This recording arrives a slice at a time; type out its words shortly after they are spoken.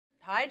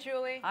Hi,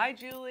 Julie. Hi,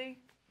 Julie.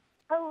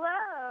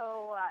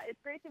 Hello. It's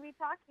great to be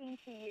talking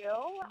to you.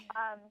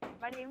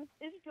 My name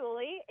is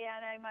Julie,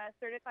 and I'm a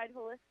certified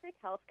holistic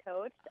health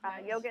coach,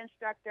 yoga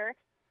instructor,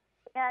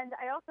 and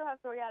I also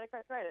have psoriatic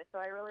arthritis. So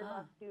I really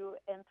love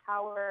to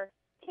empower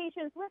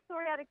patients with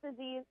psoriatic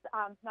disease,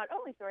 not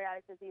only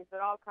psoriatic disease, but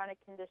all chronic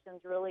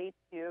conditions, really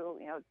to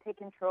take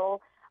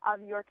control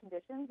of your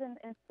conditions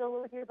and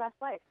still live your best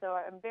life. So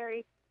I'm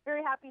very,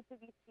 very happy to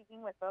be speaking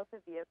with both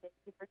of you. Thank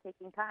you for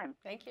taking time.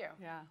 Thank you.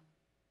 Yeah.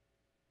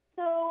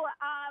 So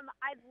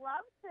I'd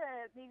love to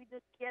maybe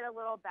just get a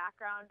little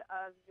background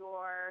of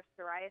your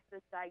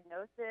psoriasis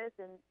diagnosis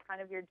and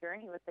kind of your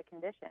journey with the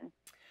condition.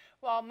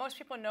 Well, most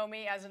people know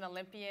me as an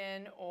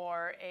Olympian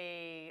or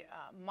a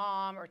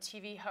mom or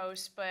TV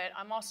host, but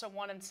I'm also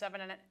one in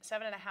 7.5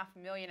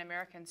 million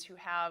Americans who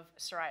have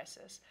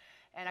psoriasis.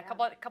 And a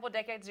couple of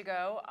decades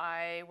ago,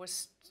 I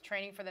was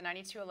training for the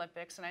 '92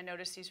 Olympics, and I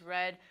noticed these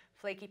red,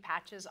 flaky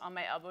patches on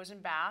my elbows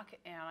and back,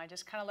 and I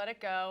just kind of let it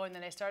go, and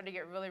then they started to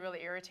get really,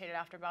 really irritated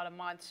after about a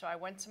month. So I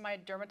went to my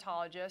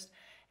dermatologist,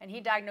 and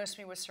he diagnosed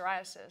me with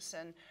psoriasis.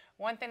 And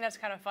one thing that's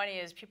kind of funny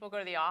is people go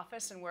to the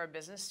office and wear a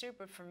business suit,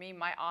 but for me,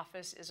 my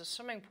office is a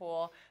swimming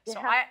pool, so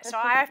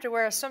I have to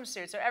wear a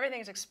swimsuit, so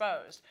everything's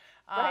exposed.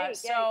 Right,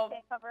 so you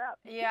can't cover up.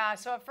 Yeah,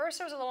 so at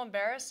first it was a little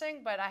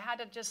embarrassing, but I had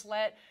to just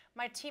let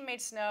my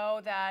teammates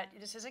know that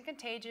this isn't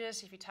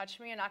contagious. If you touch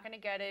me, you're not going to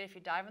get it. If you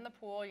dive in the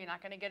pool, you're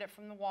not going to get it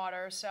from the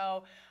water.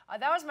 So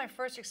that was my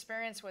first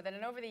experience with it.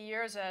 And over the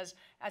years, as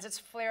it's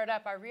flared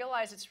up, I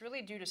realized it's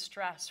really due to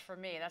stress for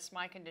me. That's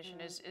my condition,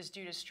 is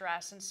due to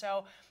stress. And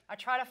so I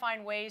try to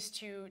find ways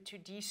to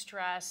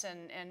de-stress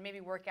and maybe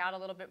work out a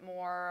little bit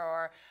more,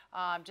 or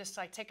just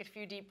like take a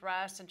few deep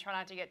breaths and try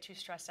not to get too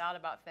stressed out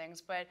about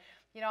things. But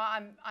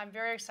I'm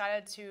very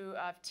excited to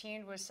have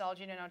teamed with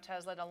Celgene and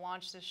Otezla to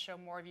launch this Show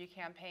More of You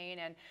campaign.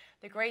 And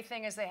the great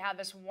thing is they have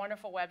this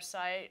wonderful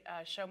website,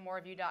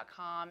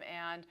 showmoreofyou.com.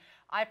 And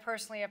I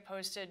personally have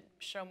posted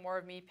Show More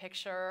of Me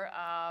picture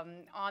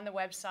on the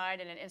website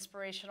and an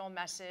inspirational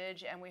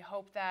message. And we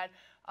hope that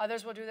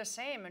others will do the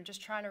same, and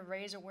just trying to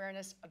raise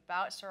awareness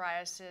about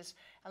psoriasis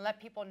and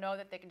let people know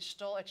that they can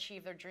still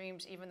achieve their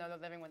dreams even though they're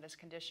living with this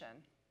condition.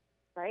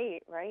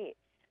 Right, right.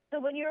 So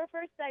when you were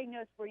first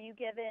diagnosed, were you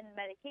given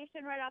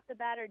medication right off the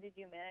bat, or did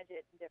you manage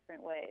it in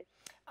different ways?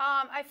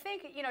 I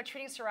think,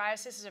 treating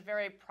psoriasis is a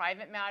very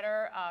private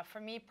matter.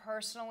 For me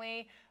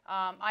personally,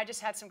 I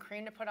just had some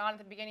cream to put on at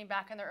the beginning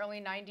back in the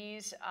early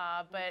 90s.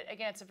 But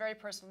again, it's a very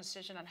personal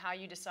decision on how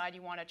you decide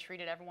you want to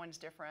treat it. Everyone's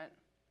different.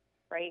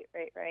 Right,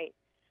 right, right.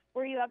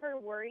 Were you ever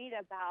worried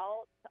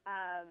about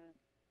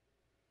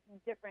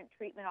different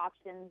treatment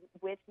options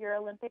with your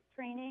Olympic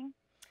training?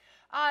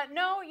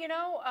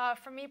 No,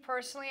 for me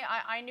personally,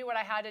 I knew what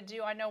I had to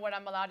do. I know what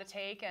I'm allowed to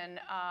take, and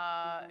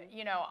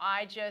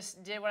I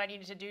just did what I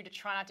needed to do to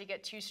try not to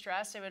get too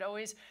stressed. It would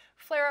always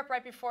flare up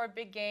right before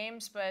big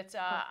games, but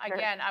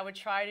again, I would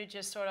try to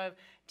just sort of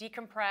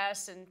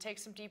decompress and take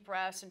some deep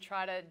breaths and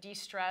try to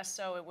de-stress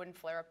so it wouldn't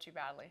flare up too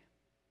badly.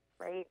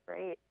 Right,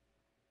 right.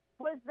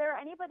 Was there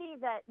anybody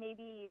that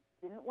maybe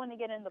didn't want to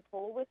get in the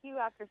pool with you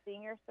after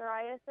seeing your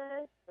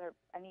psoriasis, or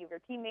any of your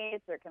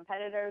teammates or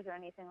competitors or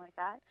anything like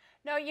that?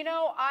 No,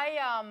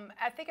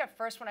 I think at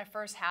first when I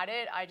first had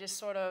it, I just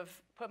sort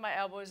of put my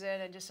elbows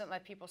in and just didn't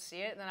let people see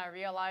it. And then I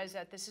realized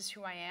that this is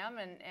who I am,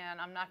 and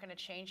I'm not going to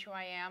change who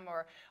I am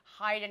or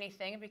hide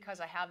anything because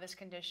I have this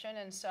condition.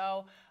 And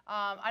so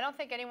I don't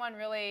think anyone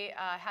really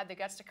had the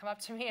guts to come up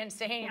to me and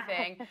say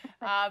anything.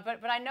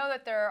 But I know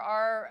that there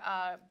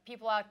are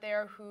people out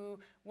there who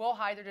will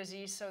hide their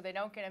disease so they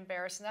don't get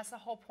embarrassed. And that's the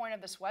whole point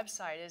of this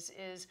website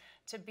is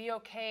to be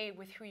okay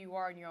with who you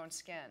are in your own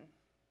skin.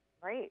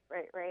 Right,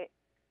 right, right.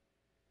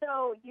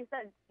 So you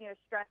said,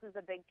 stress is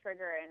a big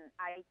trigger, and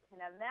I can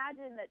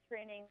imagine that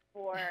training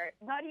for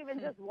not even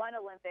just one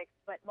Olympics,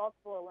 but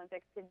multiple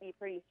Olympics can be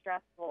pretty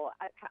stressful.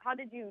 How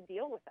did you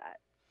deal with that?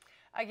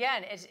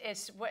 Again,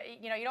 it's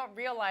you don't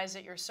realize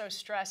that you're so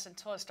stressed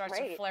until it starts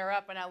to flare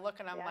up, and I look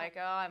and I'm like,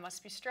 oh, I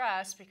must be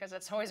stressed, because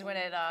that's always when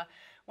it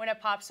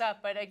pops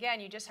up. But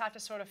again, you just have to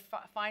sort of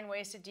find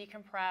ways to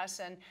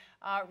decompress and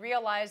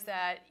realize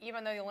that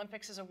even though the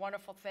Olympics is a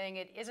wonderful thing,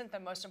 it isn't the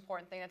most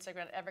important thing that's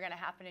ever going to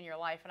happen in your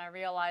life. And I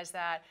realized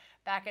that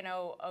back in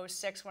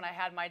 2006 when I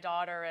had my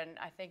daughter, and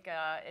I think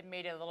it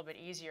made it a little bit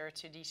easier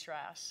to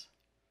de-stress.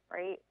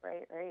 Right,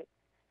 right, right.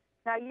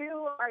 Now,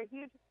 you are a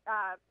huge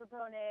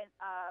proponent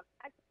of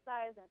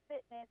exercise and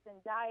fitness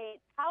and diet.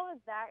 How has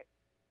that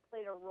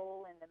played a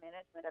role in the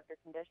management of your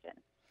condition?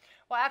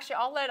 Well, actually,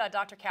 I'll let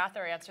Dr.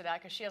 Cather answer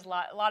that, because she has a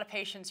lot of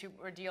patients who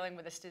are dealing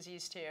with this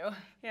disease too.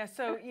 Yeah,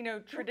 so,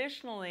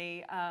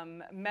 traditionally,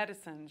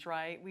 medicines,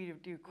 right? We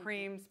do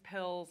creams,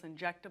 pills,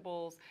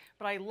 injectables,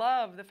 but I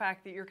love the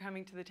fact that you're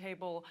coming to the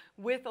table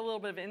with a little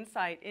bit of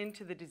insight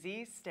into the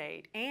disease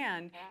state,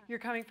 and you're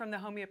coming from the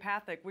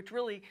homeopathic, which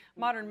really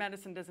modern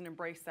medicine doesn't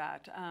embrace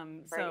that.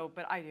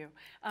 But I do.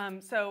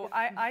 So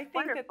I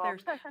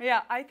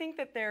think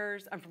that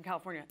there's, I'm from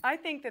California. I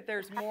think that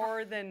there's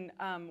more than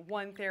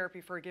one therapy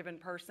for a given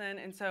person.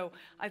 And so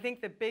I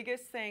think the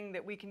biggest thing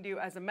that we can do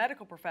as a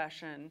medical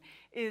profession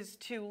is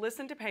to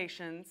listen to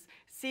patients,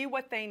 see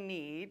what they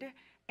need,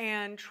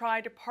 and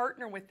try to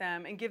partner with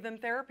them and give them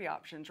therapy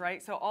options,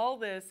 right? So all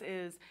this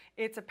is,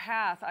 it's a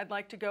path. I'd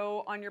like to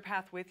go on your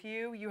path with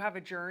you. You have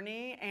a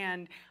journey,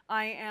 and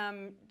I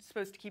am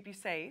supposed to keep you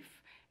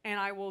safe, and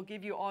I will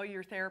give you all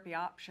your therapy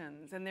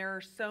options. And there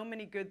are so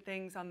many good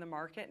things on the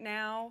market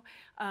now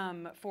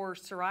for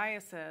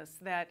psoriasis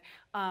that,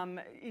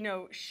 you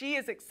know, she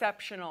is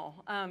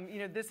exceptional. You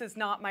know, this is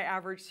not my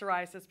average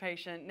psoriasis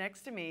patient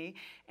next to me.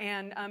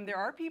 And there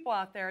are people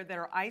out there that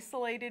are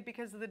isolated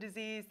because of the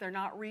disease. They're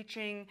not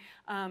reaching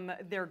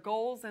their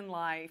goals in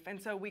life.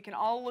 And so we can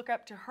all look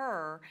up to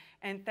her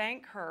and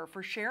thank her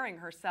for sharing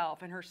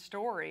herself and her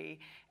story.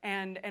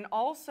 And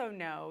also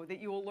know that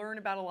you will learn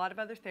about a lot of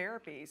other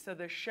therapies. So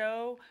the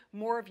show,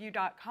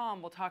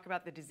 moreofyou.com, will talk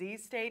about the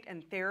disease state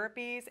and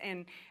therapies.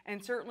 And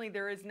certainly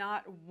there is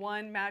not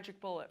one magic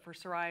bullet for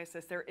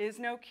psoriasis. There is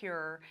no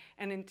cure.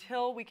 And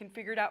until we can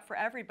figure it out for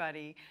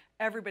everybody,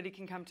 everybody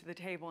can come to the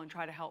table and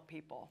try to help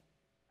people.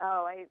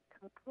 Oh, I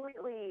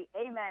completely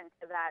amen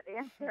to that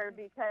answer,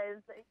 because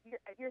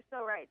you're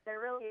so right. There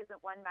really isn't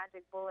one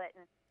magic bullet.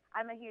 And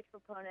I'm a huge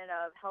proponent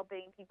of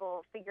helping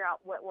people figure out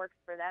what works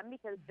for them,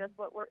 because just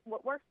what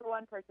works for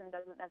one person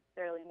doesn't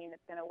necessarily mean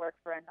it's going to work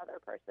for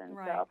another person.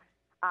 Right.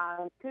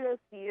 So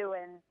kudos to you,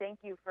 and thank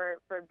you for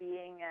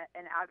being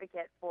an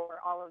advocate for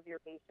all of your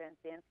patients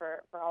and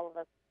for all of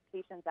us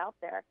patients out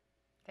there.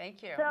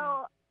 Thank you.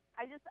 So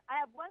I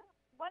have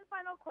one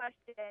final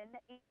question,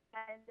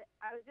 and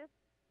I would just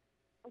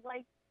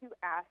like to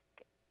ask,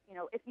 you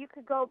know, if you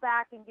could go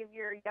back and give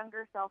your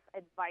younger self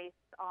advice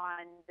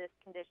on this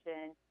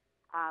condition,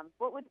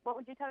 what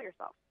would you tell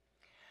yourself?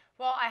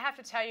 Well, I have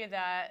to tell you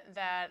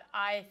that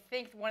I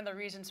think one of the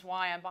reasons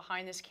why I'm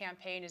behind this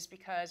campaign is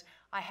because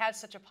I had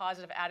such a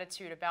positive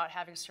attitude about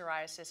having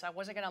psoriasis. I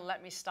wasn't going to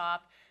let me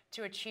stop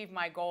to achieve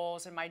my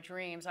goals and my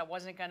dreams. I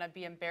wasn't going to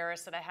be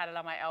embarrassed that I had it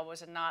on my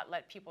elbows and not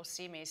let people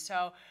see me.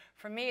 So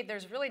for me,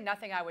 there's really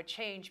nothing I would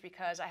change,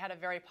 because I had a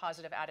very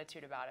positive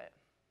attitude about it.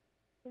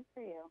 Good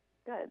for you.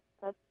 Good.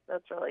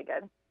 That's really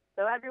good.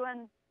 So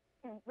everyone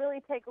can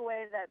really take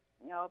away that,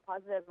 you know, a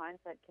positive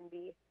mindset can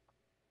be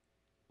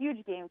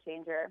huge game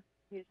changer.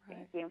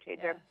 Game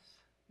changer. Yes.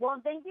 Well,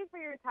 thank you for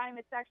your time.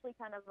 It's actually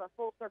kind of a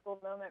full circle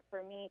moment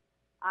for me.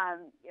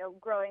 You know,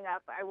 growing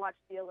up, I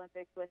watched the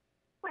Olympics with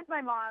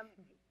my mom,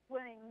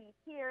 swimming meet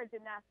here,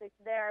 gymnastics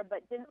there,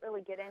 but didn't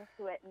really get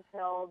into it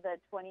until the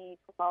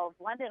 2012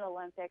 London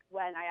Olympics,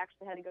 when I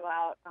actually had to go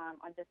out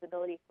on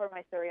disability for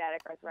my psoriatic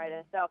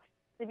arthritis. So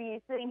to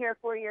be sitting here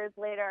 4 years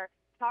later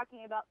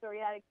talking about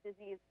psoriatic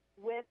disease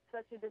with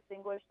such a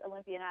distinguished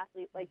Olympian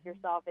athlete like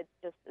yourself,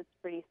 it's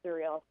pretty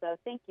surreal. So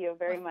thank you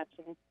very much,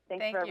 and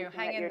thanks for everything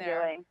that you're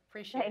doing.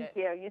 Appreciate it. Thank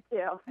you. You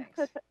too.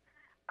 Thanks.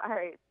 All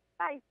right.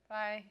 Bye.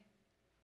 Bye.